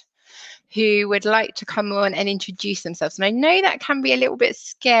yet, who would like to come on and introduce themselves. And I know that can be a little bit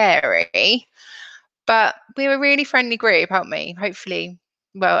scary, but we're a really friendly group, aren't we? Hopefully.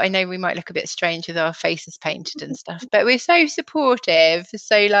 Well, I know we might look a bit strange with our faces painted and stuff, but we're so supportive.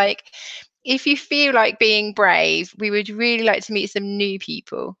 So like, if you feel like being brave, we would really like to meet some new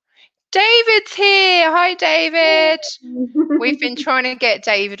people. David's here. Hi, David. We've been trying to get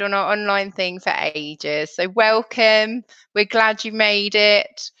David on our online thing for ages. So welcome. We're glad you made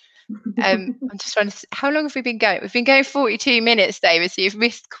it. I'm just trying to. How long have we been going? We've been going 42 minutes, David. So you've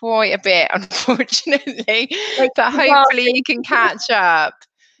missed quite a bit, unfortunately. But hopefully you can catch up.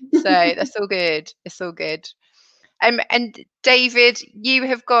 So that's all good. It's all good. And David, you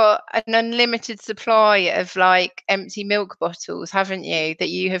have got an unlimited supply of like empty milk bottles, haven't you? That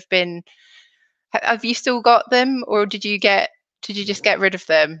you have been. Have you still got them, or did you just get rid of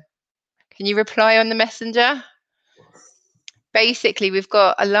them? Can you reply on the messenger? Basically, we've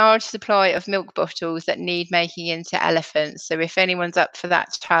got a large supply of milk bottles that need making into elephants. So if anyone's up for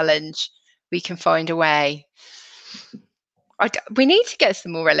that challenge, we can find a way. We need to get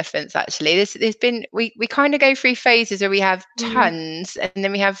some more elephants, actually. There's been we kind of go through phases where we have tons and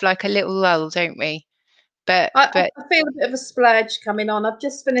then we have like a little lull, don't we? But I feel a bit of a splurge coming on. I've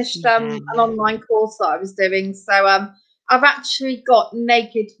just finished an online course that I was doing. So I've actually got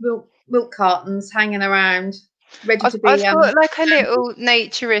naked milk cartons hanging around, ready to be. I've got like a little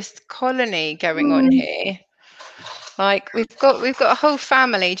naturist colony going on here. Like we've got a whole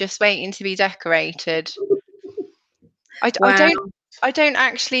family just waiting to be decorated. I don't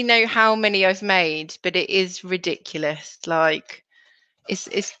actually know how many I've made, but it is ridiculous. Like it's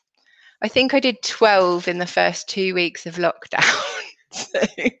I think I did 12 in the first 2 weeks of lockdown.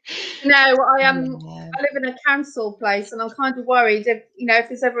 No, I live in a council place and I'm kind of worried if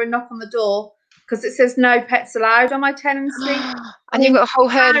there's ever a knock on the door, because it says no pets allowed on my tenancy. And you've got a whole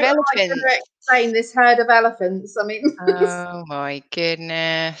herd of elephants. I'm going to explain this herd of elephants. I mean, oh my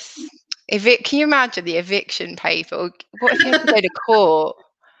goodness. Can you imagine the eviction paper? What if you had to go to court?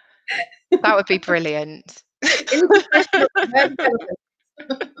 That would be brilliant.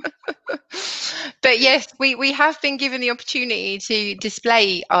 But yes, we have been given the opportunity to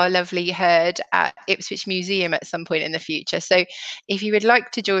display our lovely herd at Ipswich Museum at some point in the future. So if you would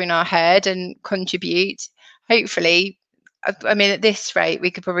like to join our herd and contribute, hopefully, I mean, at this rate,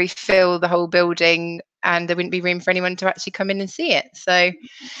 we could probably fill the whole building and there wouldn't be room for anyone to actually come in and see it. So,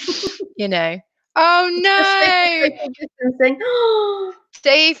 Oh no!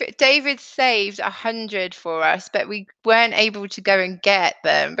 David saved 100 for us, but we weren't able to go and get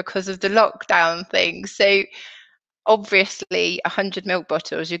them because of the lockdown thing. So obviously 100 milk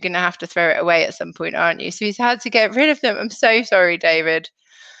bottles, you're going to have to throw it away at some point, aren't you? So he's had to get rid of them. I'm so sorry, David.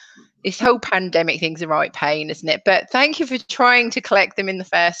 This whole pandemic thing's a right pain, isn't it? But thank you for trying to collect them in the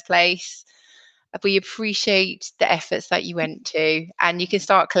first place. We appreciate the efforts that you went to, and you can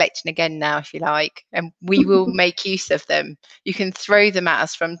start collecting again now if you like, and we will make use of them. You can throw them at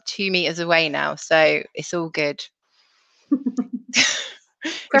us from 2 meters away now, so it's all good.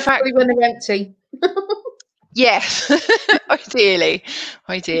 Preferably when they're empty. Yes, ideally,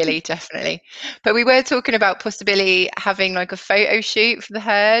 definitely. But we were talking about possibly having like a photo shoot for the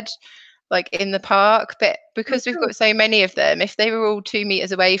herd, like in the park, but because we've got so many of them, if they were all 2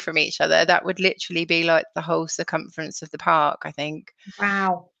 meters away from each other, that would literally be like the whole circumference of the park, I think.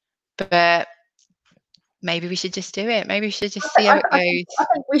 Wow. But maybe we should just do it. Maybe we should just see how it goes. I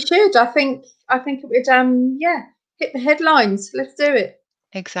think we should. I think it would yeah, hit the headlines. Let's do it.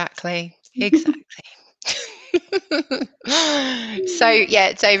 Exactly. So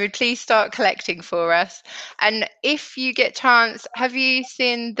yeah, David, please start collecting for us. And if you get chance, have you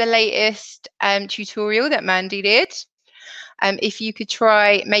seen the latest tutorial that Mandy did? If you could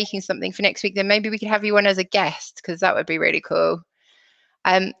try making something for next week, then maybe we could have you on as a guest, because that would be really cool.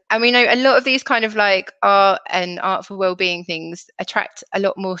 And we know a lot of these kind of like art and art for well-being things attract a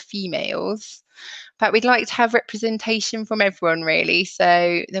lot more females, but we'd like to have representation from everyone, really.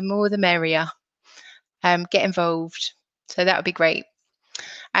 So the more the merrier. Get involved. So that would be great.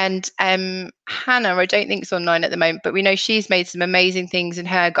 And Hannah, I don't think is online at the moment, but we know she's made some amazing things in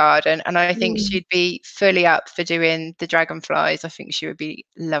her garden, and I think she'd be fully up for doing the dragonflies. I think she would be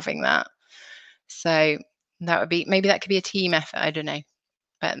loving that. So that would be, maybe that could be a team effort. I don't know,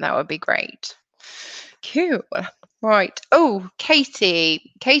 but that would be great. Cool. Right. Oh, Katie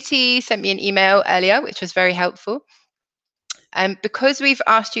sent me an email earlier, which was very helpful. Because we've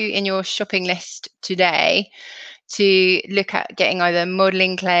asked you in your shopping list today to look at getting either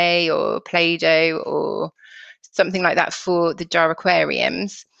modelling clay or Play-Doh or something like that for the jar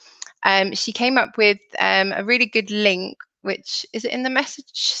aquariums, she came up with a really good link, which is it in the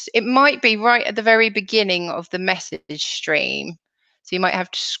message? It might be right at the very beginning of the message stream. So you might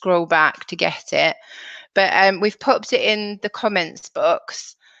have to scroll back to get it. But we've popped it in the comments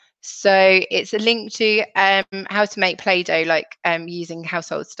box. So it's a link to how to make Play-Doh, like using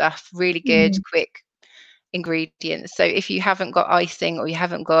household stuff, really good, quick ingredients. So if you haven't got icing or you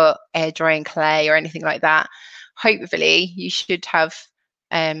haven't got air drying clay or anything like that, hopefully you should have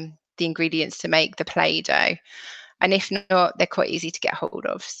the ingredients to make the Play-Doh. And if not, they're quite easy to get hold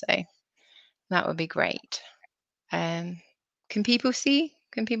of. So that would be great. Can people see?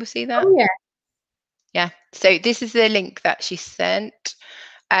 Can people see that? Oh, yeah. Yeah. So this is the link that she sent.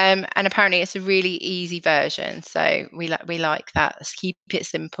 And apparently it's a really easy version, so we like that. Let's keep it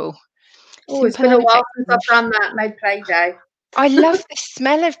simple. Oh, it's been a while since I've done that, made Play-Doh. I love the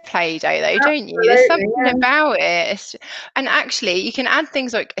smell of Play-Doh though, don't you? There's something about it. And actually you can add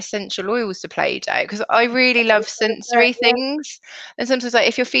things like essential oils to Play-Doh, because I really love sensory things. And sometimes, like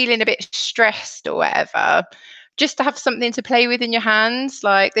if you're feeling a bit stressed or whatever, just to have something to play with in your hands,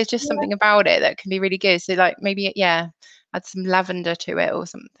 like there's just something about it that can be really good. So like maybe add some lavender to it or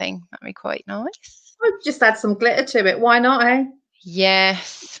something. That'd be quite nice. I'll just add some glitter to it. Why not, eh?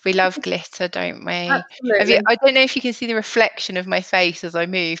 Yes, we love glitter, don't we? Absolutely. I don't know if you can see the reflection of my face as I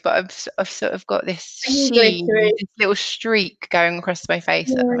move, but I've sort of got this sheen, this little streak going across my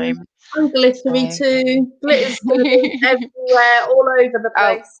face at the moment. I'm glittery too. Glitter's everywhere, all over the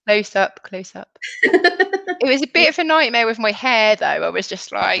place. Oh, close up. It was a bit of a nightmare with my hair though. I was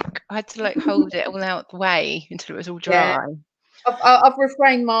just like, I had to like hold it all out the way until it was all dry. Yeah. I've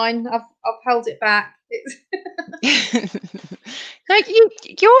refrained mine. I've held it back. Like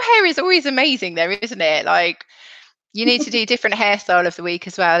your hair is always amazing though, isn't it? Like you need to do different hairstyle of the week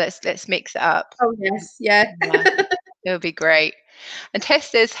as well. Let's mix it up. Oh yes, yeah. It'll be great. And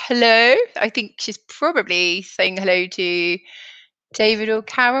Tess says hello. I think she's probably saying hello to David or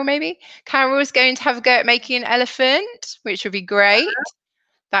Carol, maybe. Carol is going to have a go at making an elephant, which would be great.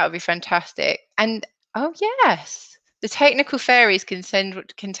 That would be fantastic. And oh yes, the technical fairies can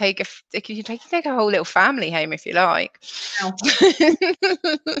take a whole little family home if you like. Wow.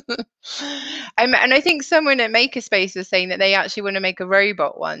 And I think someone at Makerspace was saying that they actually want to make a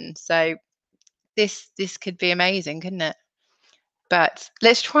robot one. So this could be amazing, couldn't it? But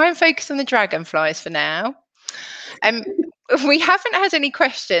let's try and focus on the dragonflies for now. We haven't had any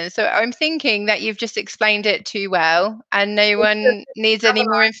questions, so I'm thinking that you've just explained it too well and no one needs any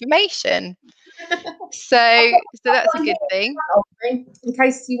more information. So that's a good thing. In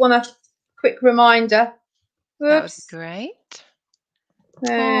case you want a quick reminder. That was great.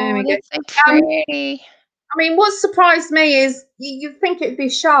 There we go. That's so pretty. I mean, what surprised me is you think it'd be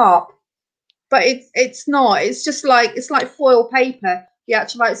sharp, but it's not. It's just like foil paper, the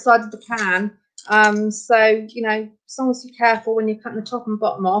actual outside of the can. So you know, as long as you're careful when you're cutting the top and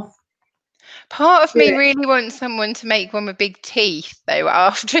bottom off. Part of me really wants someone to make one with big teeth, though,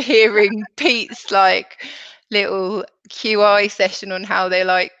 after hearing Pete's like little QI session on how they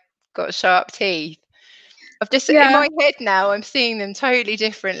like got sharp teeth. I've just in my head now, I'm seeing them totally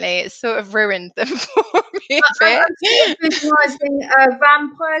differently. It's sort of ruined them for me a bit. I'm visualising a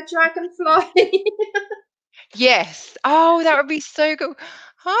vampire dragonfly. Yes. Oh, that would be so cool.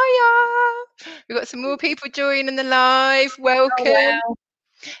 Hiya. We've got some more people joining the live. Welcome. Oh,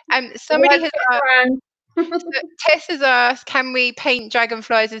 wow. Somebody has asked, Tess has asked, can we paint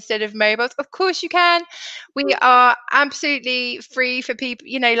dragonflies instead of mobiles? Of course you can. We are absolutely free for people,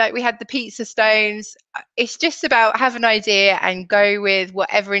 you know, like we had the pizza stones. It's just about have an idea and go with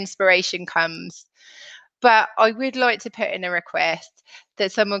whatever inspiration comes. But I would like to put in a request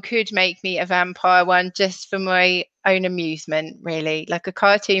that someone could make me a vampire one just for my own amusement, really, like a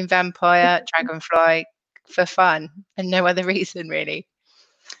cartoon vampire dragonfly for fun and no other reason, really.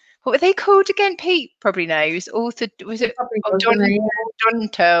 What were they called again? Pete probably knows. Author, was it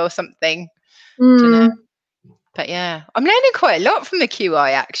Donta or something? Don't know. But yeah, I'm learning quite a lot from the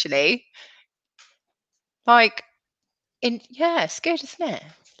QI actually. Like, it's good, isn't it?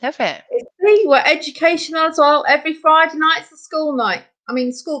 Love it. We're educational as well. Every Friday night's a school night. I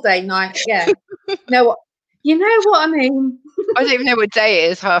mean, school day night. Yeah. You know what I mean. I don't even know what day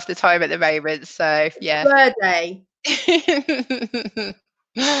it is half the time at the moment. So yeah. Bird day.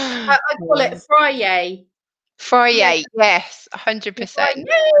 I call it Friday. Friday, yes, 100%.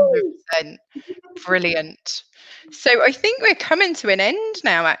 100%. Brilliant. So I think we're coming to an end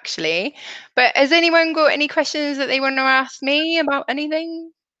now, actually. But has anyone got any questions that they want to ask me about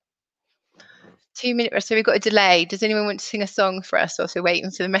anything? 2 minutes or so. We've got a delay. Does anyone want to sing a song for us whilst we're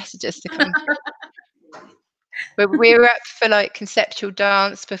waiting for the messages to come through? But we're up for like conceptual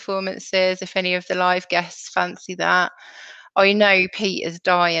dance performances, if any of the live guests fancy that. I know Pete is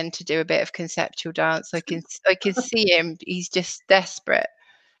dying to do a bit of conceptual dance. I can see him. He's just desperate.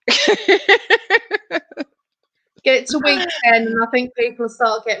 Get to week 10 and I think people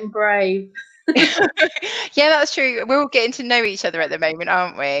start getting brave. Yeah, that's true. We're all getting to know each other at the moment,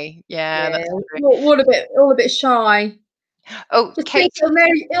 aren't we? Yeah. That's all a bit shy. Oh, Kate,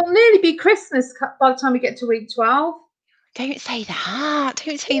 it'll nearly be Christmas by the time we get to week 12. Don't say that.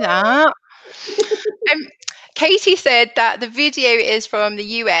 Don't say that. Katie said that the video is from the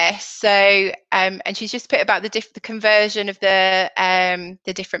US, so and she's just put about the conversion of the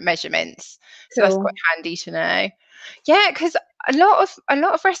different measurements. So that's quite handy to know. Yeah, because a lot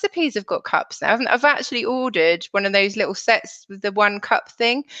of recipes have got cups now. I've actually ordered one of those little sets with the 1 cup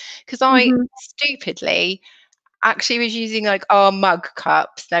thing because I stupidly actually was using like our mug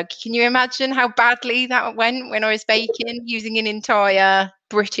cups. Now, can you imagine how badly that went when I was baking, using an entire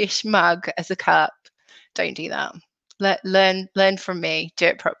British mug as a cup? Don't do that. Learn from me. Do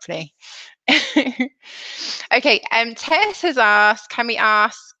it properly. Okay. Tess has asked, can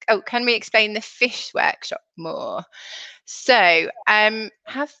we explain the fish workshop more? So,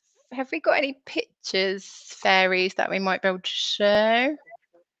 have we got any pictures, fairies, that we might be able to show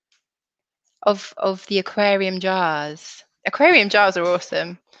of the aquarium jars? Aquarium jars are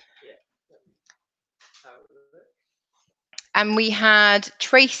awesome. And we had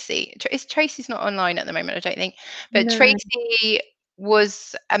Tracy. Tracy's not online at the moment, I don't think. But no. Tracy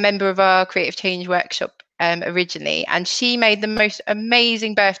was a member of our Creative Change workshop originally, and she made the most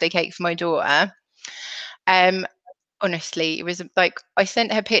amazing birthday cake for my daughter. Honestly, it was like I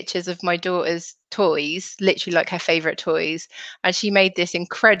sent her pictures of my daughter's toys, literally like her favorite toys, and she made this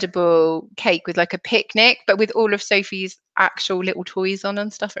incredible cake with like a picnic, but with all of Sophie's actual little toys on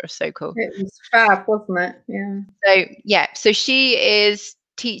and stuff. It was so cool. It was fab, wasn't it? Yeah. So she is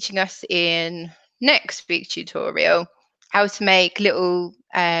teaching us in next week's tutorial how to make little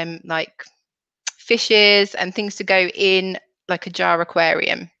like fishes and things to go in like a jar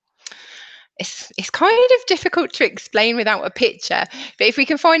aquarium. It's kind of difficult to explain without a picture, but if we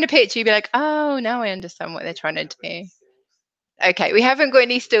can find a picture, you'd be like, oh, now I understand what they're trying to do. Okay, we haven't got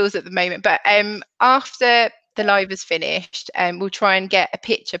any stills at the moment, but after the live is finished, we'll try and get a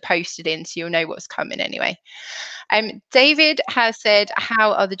picture posted in so you'll know what's coming anyway. David has said,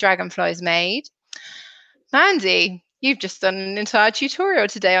 how are the dragonflies made? Mandy, you've just done an entire tutorial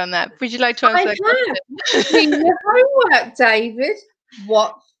today on that. Would you like to answer that question? Do your homework, David.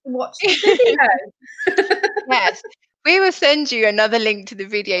 Watch the video. Yes, we will send you another link to the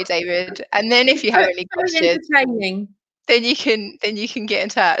video, David, and then if you have any questions, then you can get in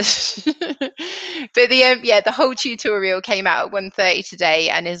touch. But the whole tutorial came out at 1:30 today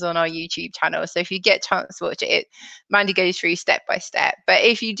and is on our YouTube channel, so if you get a chance to watch it, Mandy goes through step by step. But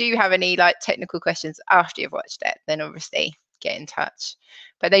if you do have any like technical questions after you've watched it, then obviously get in touch.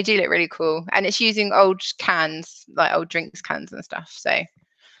 But they do look really cool, and it's using old cans, like old drinks cans and stuff. So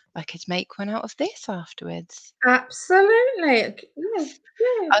I could make one out of this afterwards. Absolutely. Yeah.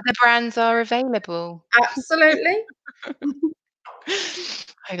 Other brands are available. Absolutely.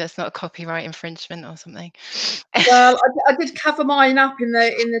 I hope that's not a copyright infringement or something. Well, I did cover mine up in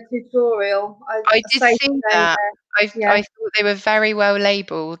the tutorial. I did see that. I thought they were very well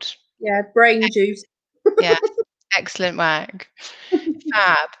labelled. Yeah, brain juice. Yeah, excellent work.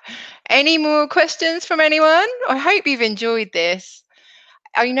 Fab. Any more questions from anyone? I hope you've enjoyed this.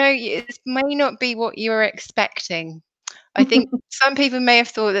 I know it may not be what you were expecting. I think some people may have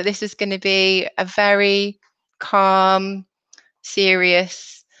thought that this was going to be a very calm,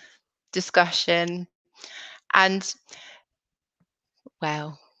 serious discussion. And,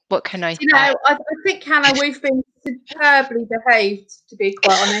 well, what can I say? I think, Hannah, we've been superbly behaved, to be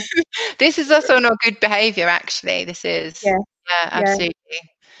quite honest. This is us on our good behaviour, actually. This is. Yeah, absolutely. Yeah.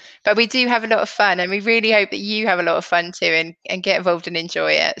 But we do have a lot of fun, and we really hope that you have a lot of fun too and get involved and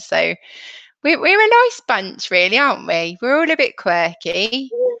enjoy it. So we're a nice bunch, really, aren't we? We're all a bit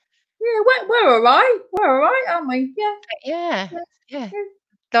quirky. Yeah, we're all right. We're all right, aren't we? Yeah.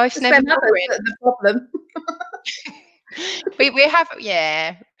 Life's it's never boring. The problem. we have,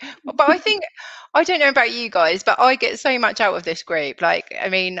 but I think, I don't know about you guys, but I get so much out of this group. Like, I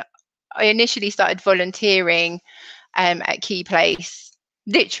mean, I initially started volunteering at Key Place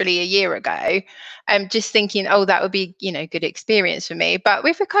literally a year ago, just thinking, oh, that would be, good experience for me. But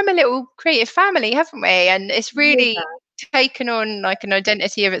we've become a little creative family, haven't we? And it's really taken on like an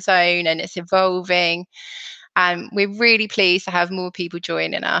identity of its own, and it's evolving. And we're really pleased to have more people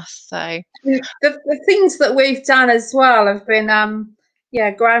joining us. So the things that we've done as well have been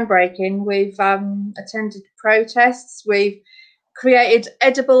groundbreaking. We've attended protests, we've created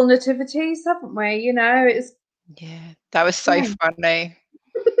edible nativities, haven't we? That was so funny.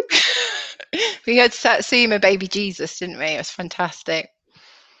 We had Satsuma baby Jesus, didn't we? It was fantastic.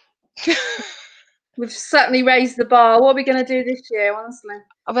 We've certainly raised the bar. What are we going to do this year, honestly?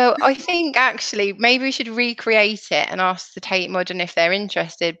 Well, I think actually maybe we should recreate it and ask the Tate Modern if they're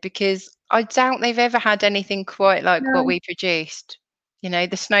interested, because I doubt they've ever had anything quite like what we produced. The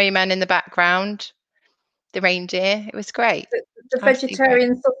snowman in the background, the reindeer. It was great. The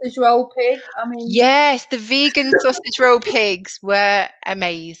vegetarian sausage roll pig. I mean, yes, the vegan sausage roll pigs were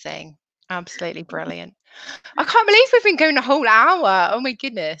amazing. Absolutely brilliant. I can't believe we've been going a whole hour. Oh my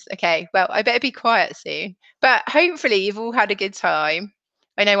goodness. Okay, well, I better be quiet soon. But hopefully you've all had a good time.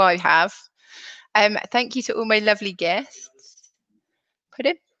 I know I have. Thank you to all my lovely guests. Put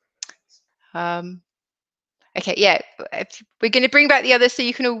in. Okay, we're going to bring back the others so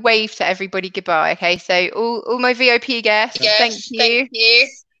you can all wave to everybody goodbye. Okay, so all my VIP guests, thank you.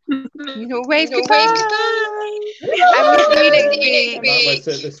 You can all wave goodbye. And we'll see you next week. Let's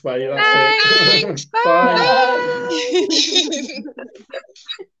do it this way. That's it.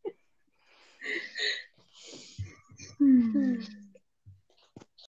 Bye.